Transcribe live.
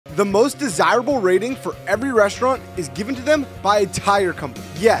The most desirable rating for every restaurant is given to them by a tire company.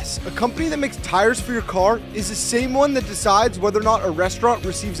 Yes, a company that makes tires for your car is the same one that decides whether or not a restaurant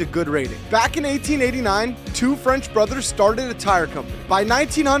receives a good rating. Back in 1889, two French brothers started a tire company. By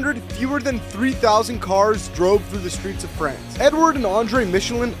 1900, fewer than 3,000 cars drove through the streets of France. Edward and Andre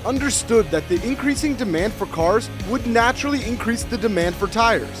Michelin understood that the increasing demand for cars would naturally increase the demand for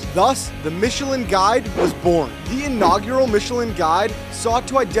tires. Thus, the Michelin Guide was born. The inaugural Michelin Guide sought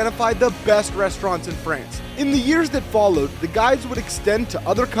to identify the best restaurants in France. In the years that followed, the guides would extend to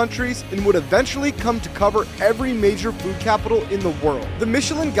other countries and would eventually come to cover every major food capital in the world. The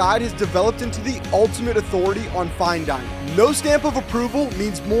Michelin Guide has developed into the ultimate authority on fine dining. No stamp of approval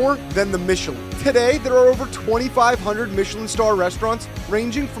means more than the Michelin. Today, there are over 2,500 Michelin Star restaurants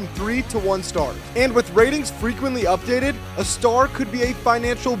ranging from 3 to 1 stars. And with ratings frequently updated, a star could be a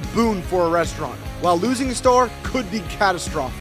financial boon for a restaurant, while losing a star could be catastrophic.